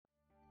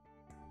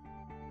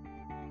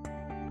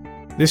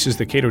This is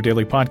the Cato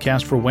Daily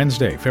Podcast for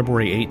Wednesday,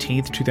 February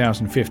 18th,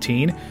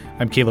 2015.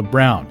 I'm Caleb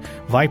Brown.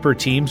 Viper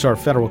teams are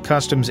federal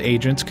customs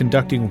agents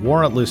conducting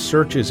warrantless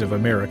searches of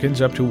Americans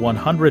up to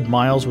 100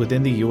 miles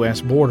within the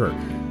U.S. border.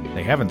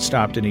 They haven't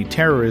stopped any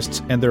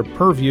terrorists, and their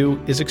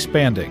purview is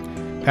expanding.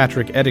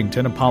 Patrick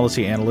Eddington, a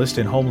policy analyst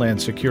in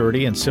Homeland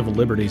Security and Civil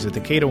Liberties at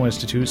the Cato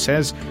Institute,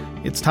 says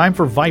it's time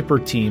for Viper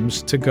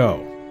teams to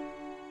go.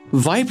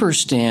 VIPER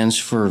stands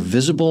for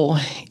Visible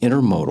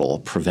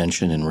Intermodal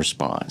Prevention and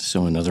Response,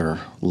 so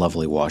another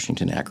lovely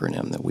Washington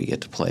acronym that we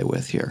get to play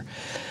with here.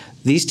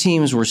 These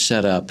teams were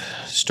set up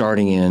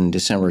starting in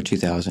December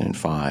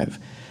 2005,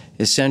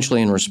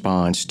 essentially in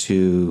response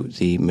to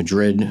the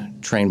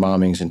Madrid train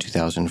bombings in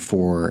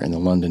 2004 and the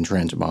London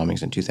transit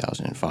bombings in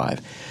 2005.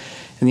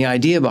 And the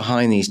idea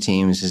behind these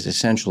teams is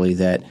essentially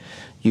that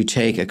you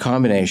take a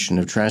combination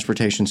of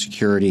Transportation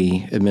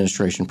Security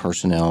Administration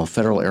personnel,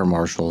 federal air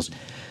marshals,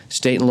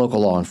 state and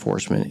local law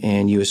enforcement,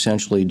 and you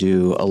essentially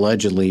do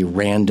allegedly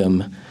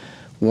random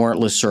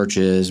warrantless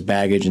searches,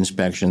 baggage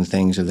inspection,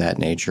 things of that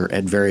nature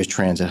at various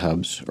transit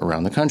hubs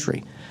around the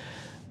country.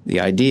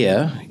 The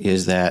idea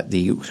is that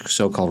the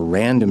so-called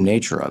random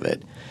nature of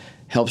it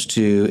helps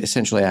to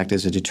essentially act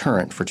as a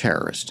deterrent for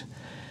terrorists.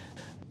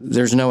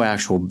 There's no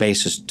actual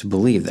basis to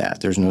believe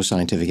that. There's no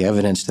scientific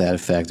evidence to that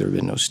effect. There have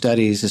been no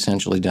studies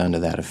essentially done to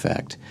that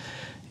effect.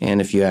 And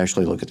if you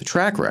actually look at the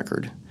track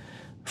record,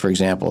 for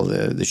example,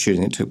 the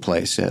shooting that took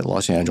place at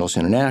Los Angeles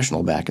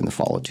International back in the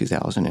fall of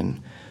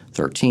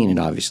 2013, it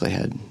obviously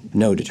had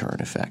no deterrent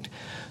effect.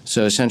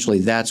 So essentially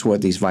that's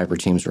what these VIPER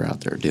teams are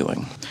out there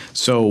doing.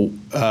 So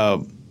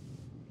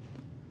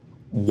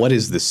what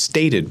is the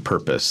stated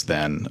purpose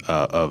then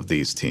of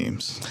these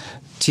teams?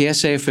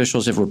 TSA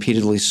officials have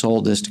repeatedly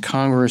sold this to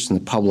Congress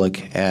and the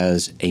public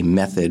as a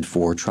method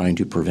for trying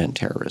to prevent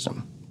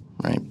terrorism,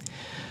 right?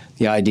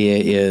 The idea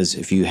is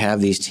if you have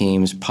these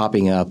teams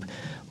popping up,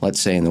 let's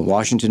say in the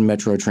Washington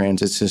Metro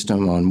Transit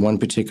System on one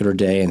particular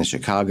day and the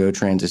Chicago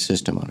Transit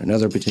System on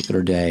another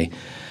particular day,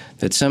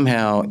 that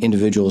somehow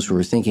individuals who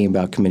are thinking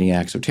about committing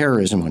acts of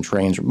terrorism on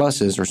trains or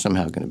buses are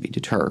somehow going to be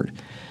deterred.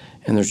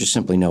 And there's just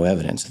simply no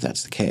evidence that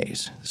that's the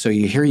case. So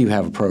here you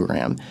have a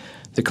program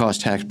that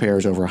costs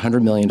taxpayers over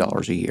 $100 million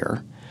a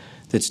year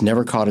that's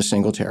never caught a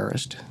single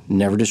terrorist,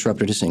 never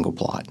disrupted a single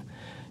plot.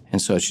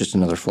 And so it's just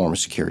another form of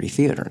security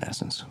theater in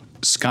essence.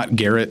 Scott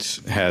Garrett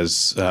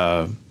has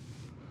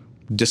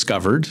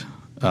discovered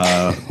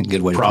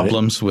Good way to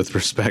problems with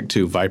respect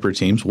to VIPER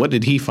teams. What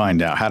did he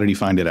find out? How did he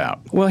find it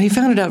out? Well, he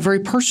found it out very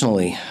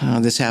personally.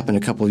 This happened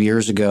a couple of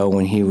years ago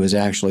when he was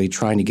actually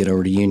trying to get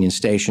over to Union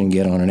Station,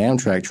 get on an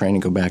Amtrak train,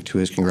 and go back to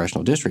his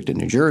congressional district in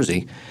New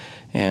Jersey.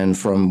 And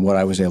from what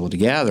I was able to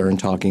gather in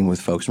talking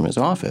with folks from his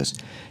office,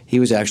 he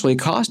was actually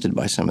accosted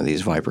by some of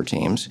these VIPER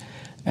teams,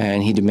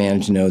 and he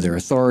demanded to know their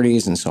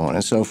authorities and so on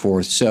and so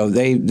forth. So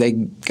they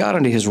got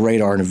onto his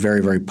radar in a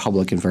very, very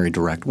public and very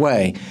direct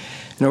way.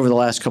 And over the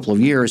last couple of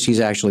years, he's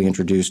actually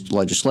introduced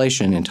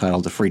legislation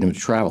entitled the Freedom to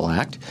Travel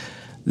Act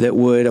that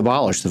would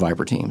abolish the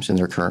VIPER teams in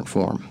their current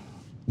form.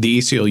 The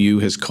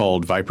ACLU has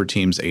called VIPER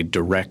teams a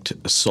direct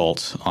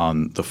assault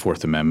on the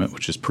Fourth Amendment,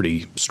 which is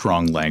pretty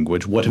strong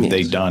language. What have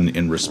they done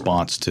in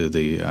response to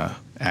the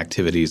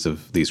activities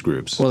of these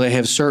groups? Well, they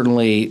have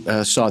certainly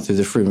sought through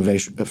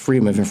the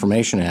Freedom of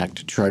Information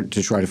Act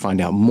to try to find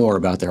out more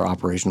about their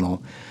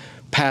operational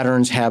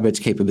patterns, habits,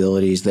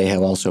 capabilities. They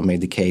have also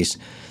made the case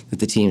that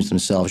the teams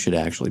themselves should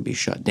actually be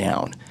shut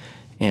down.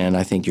 And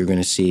I think you're going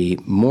to see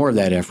more of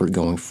that effort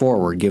going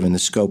forward given the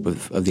scope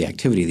of the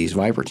activity of these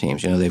VIPER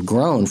teams. You know, they've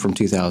grown from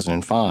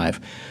 2005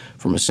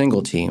 from a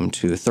single team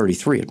to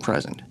 33 at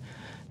present.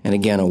 And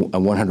again, a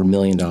 $100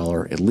 million,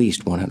 at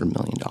least $100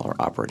 million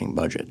operating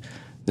budget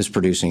that's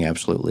producing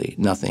absolutely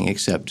nothing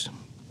except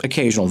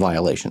occasional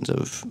violations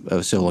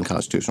of civil and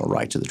constitutional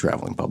rights of the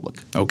traveling public.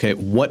 Okay.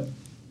 What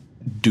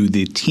do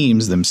the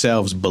teams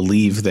themselves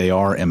believe they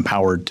are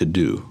empowered to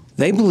do?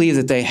 They believe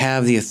that they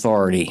have the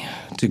authority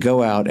to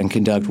go out and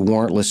conduct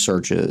warrantless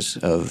searches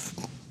of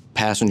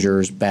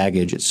passengers,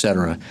 baggage, et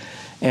cetera.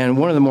 And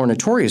one of the more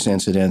notorious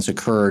incidents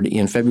occurred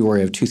in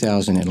February of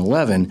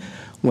 2011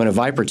 when a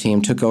VIPER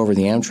team took over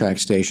the Amtrak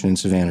station in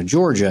Savannah,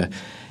 Georgia,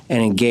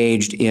 and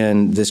engaged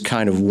in this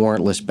kind of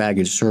warrantless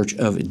baggage search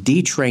of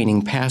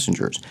detraining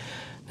passengers.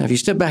 Now, if you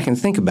step back and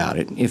think about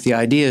it, if the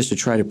idea is to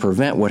try to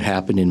prevent what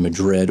happened in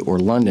Madrid or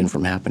London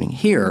from happening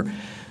here,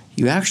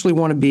 you actually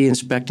want to be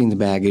inspecting the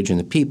baggage and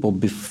the people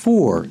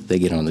before they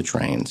get on the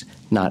trains,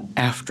 not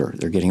after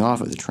they're getting off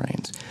of the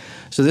trains.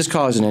 So this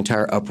caused an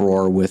entire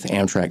uproar with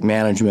Amtrak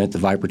management. The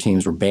VIPER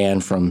teams were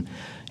banned from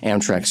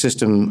Amtrak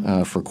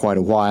system for quite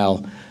a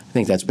while. I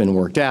think that's been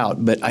worked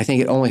out, but I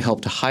think it only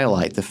helped to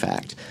highlight the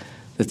fact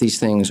that these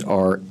things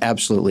are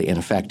absolutely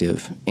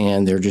ineffective,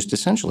 and they're just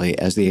essentially,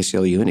 as the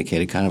ACLU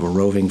indicated, kind of a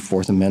roving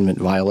Fourth Amendment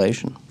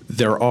violation.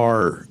 There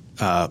are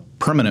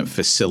permanent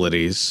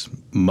facilities,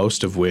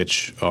 most of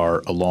which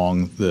are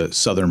along the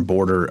southern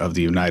border of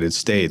the United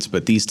States,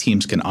 but these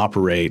teams can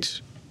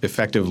operate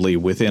effectively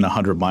within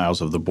 100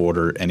 miles of the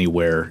border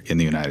anywhere in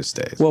the United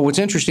States. Well, what's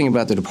interesting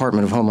about the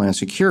Department of Homeland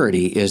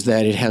Security is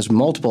that it has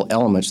multiple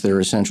elements that are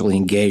essentially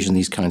engaged in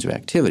these kinds of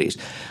activities.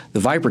 The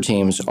Viper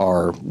teams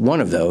are one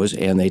of those,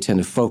 and they tend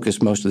to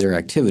focus most of their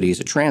activities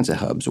at transit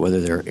hubs, whether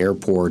they're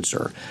airports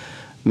or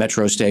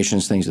metro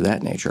stations, things of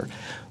that nature.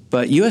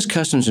 But U.S.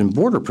 Customs and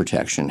Border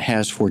Protection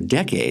has for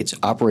decades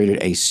operated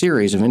a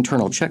series of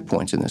internal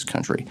checkpoints in this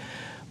country.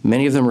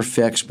 Many of them are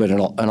fixed, but an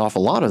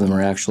awful lot of them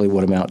are actually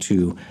what amount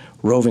to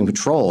roving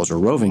patrols or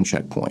roving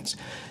checkpoints.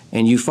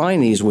 And you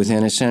find these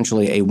within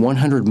essentially a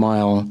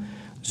 100-mile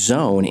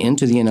zone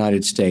into the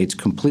United States,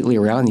 completely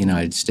around the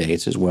United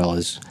States, as well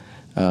as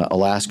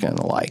Alaska and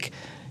the like.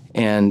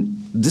 And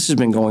this has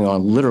been going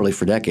on literally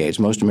for decades.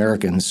 Most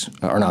Americans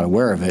are not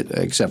aware of it,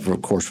 except for,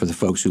 of course, for the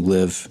folks who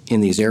live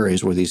in these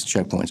areas where these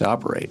checkpoints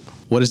operate.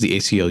 What has the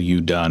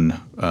ACLU done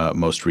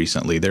most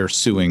recently? They're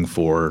suing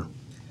for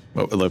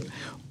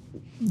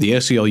the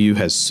ACLU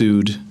has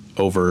sued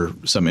over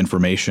some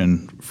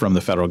information from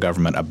the federal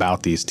government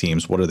about these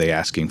teams. What are they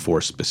asking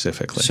for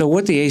specifically? So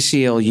what the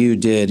ACLU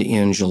did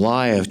in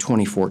July of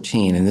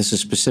 2014, and this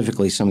is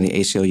specifically some of the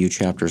ACLU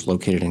chapters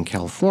located in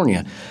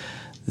California,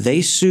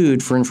 they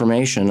sued for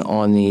information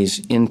on these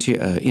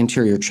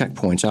interior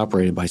checkpoints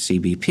operated by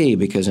CBP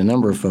because a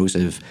number of folks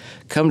have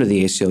come to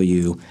the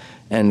ACLU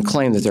and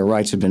claimed that their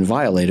rights have been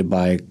violated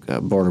by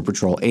Border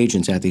Patrol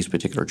agents at these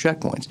particular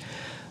checkpoints.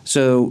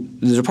 So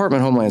the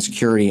Department of Homeland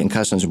Security and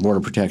Customs and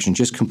Border Protection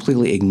just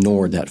completely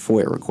ignored that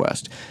FOIA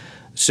request.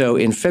 So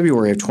in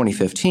February of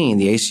 2015,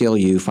 the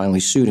ACLU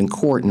finally sued in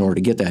court in order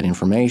to get that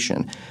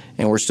information,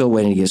 and we're still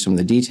waiting to get some of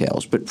the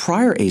details. But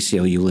prior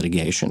ACLU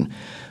litigation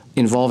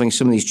involving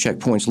some of these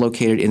checkpoints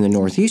located in the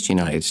Northeast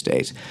United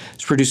States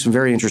has produced some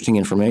very interesting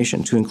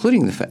information, to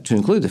include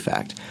the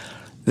fact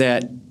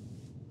that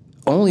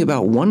only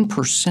about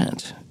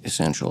 1%,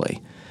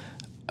 essentially,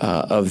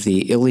 of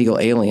the illegal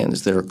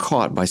aliens that are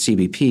caught by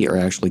CBP are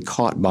actually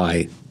caught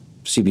by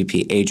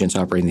CBP agents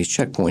operating these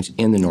checkpoints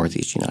in the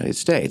Northeast United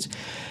States.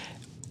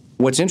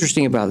 What's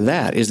interesting about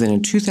that is that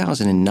in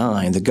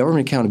 2009, the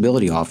Government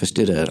Accountability Office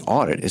did an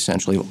audit,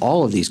 essentially, of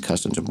all of these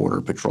Customs and Border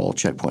Patrol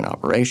checkpoint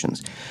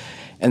operations.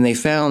 And they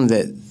found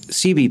that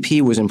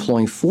CBP was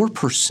employing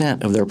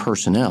 4% of their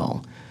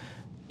personnel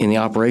in the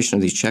operation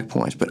of these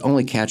checkpoints, but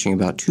only catching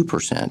about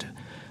 2%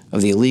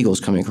 of the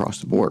illegals coming across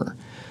the border.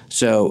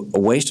 So a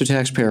waste of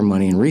taxpayer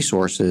money and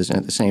resources, and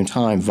at the same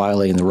time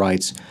violating the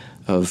rights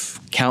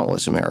of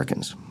countless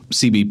Americans.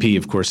 CBP,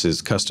 of course,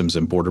 is Customs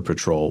and Border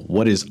Patrol.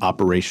 What is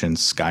Operation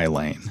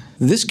Skylane?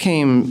 This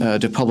came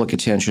to public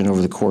attention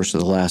over the course of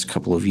the last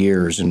couple of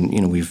years,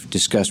 and we've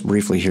discussed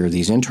briefly here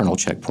these internal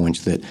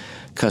checkpoints that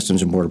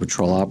Customs and Border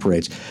Patrol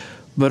operates.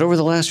 But over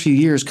the last few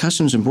years,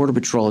 Customs and Border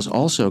Patrol has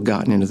also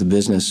gotten into the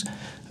business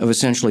of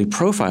essentially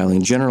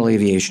profiling general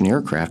aviation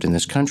aircraft in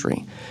this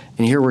country.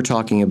 And here we're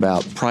talking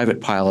about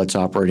private pilots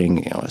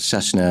operating a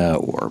Cessna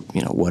or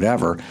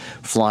whatever,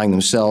 flying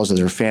themselves or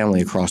their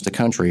family across the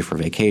country for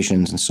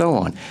vacations and so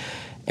on.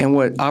 And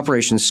what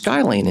Operation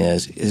Skylane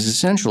is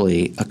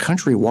essentially a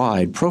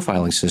countrywide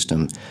profiling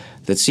system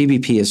that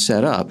CBP has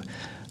set up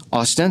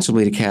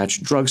ostensibly to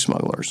catch drug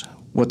smugglers.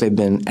 What they've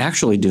been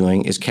actually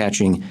doing is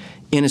catching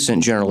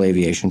innocent general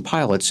aviation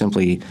pilots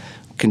simply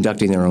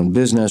conducting their own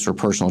business or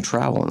personal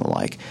travel and the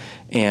like.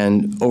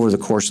 And over the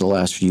course of the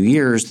last few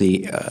years,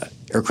 the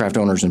Aircraft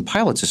Owners and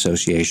Pilots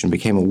Association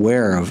became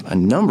aware of a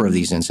number of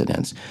these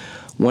incidents,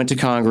 went to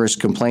Congress,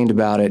 complained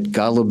about it,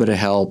 got a little bit of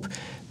help,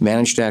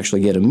 managed to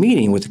actually get a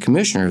meeting with the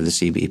commissioner of the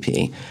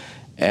CBP.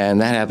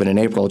 And that happened in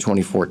April of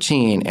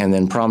 2014, and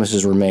then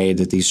promises were made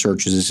that these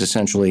searches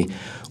essentially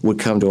would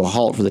come to a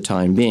halt for the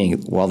time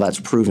being. While that's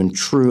proven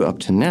true up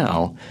to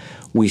now,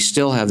 we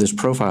still have this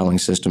profiling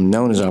system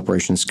known as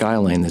Operation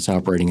Skylane that's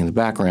operating in the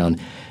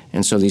background,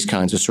 and so these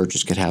kinds of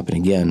searches could happen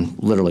again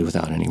literally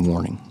without any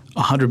warning.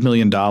 $100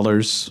 million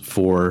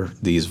for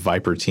these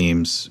Viper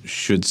teams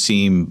should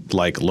seem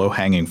like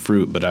low-hanging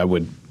fruit, but I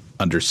would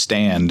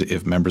understand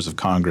if members of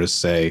Congress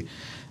say,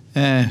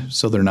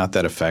 so they're not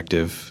that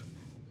effective.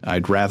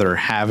 I'd rather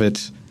have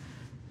it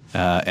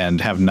and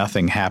have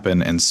nothing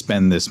happen and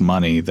spend this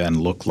money than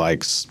look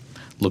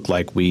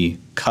like we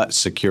cut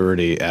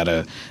security at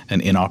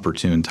an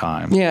inopportune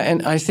time. Yeah,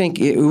 and I think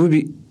it would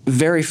be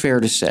very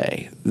fair to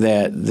say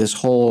that this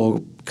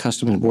whole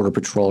Customs and Border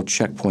Patrol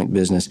checkpoint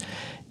business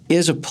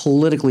is a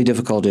politically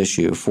difficult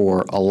issue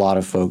for a lot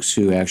of folks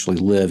who actually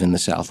live in the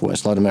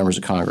Southwest. A lot of members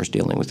of Congress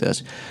dealing with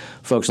this.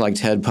 Folks like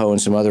Ted Poe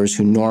and some others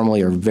who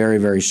normally are very,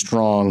 very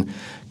strong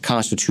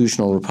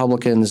constitutional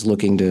Republicans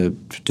looking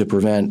to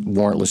prevent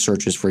warrantless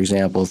searches, for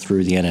example,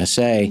 through the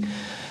NSA.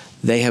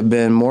 They have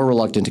been more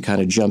reluctant to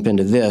kind of jump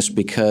into this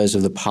because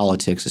of the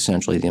politics,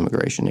 essentially, of the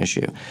immigration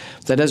issue.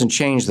 That doesn't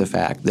change the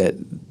fact that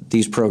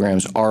these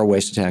programs are a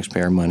waste of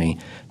taxpayer money.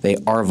 They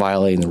are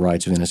violating the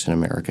rights of innocent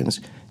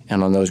Americans.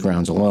 And on those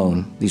grounds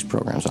alone, these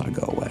programs ought to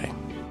go away.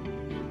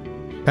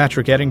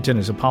 Patrick Eddington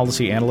is a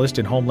policy analyst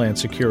in Homeland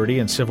Security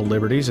and Civil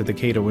Liberties at the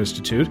Cato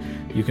Institute.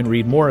 You can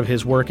read more of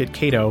his work at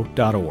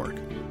cato.org.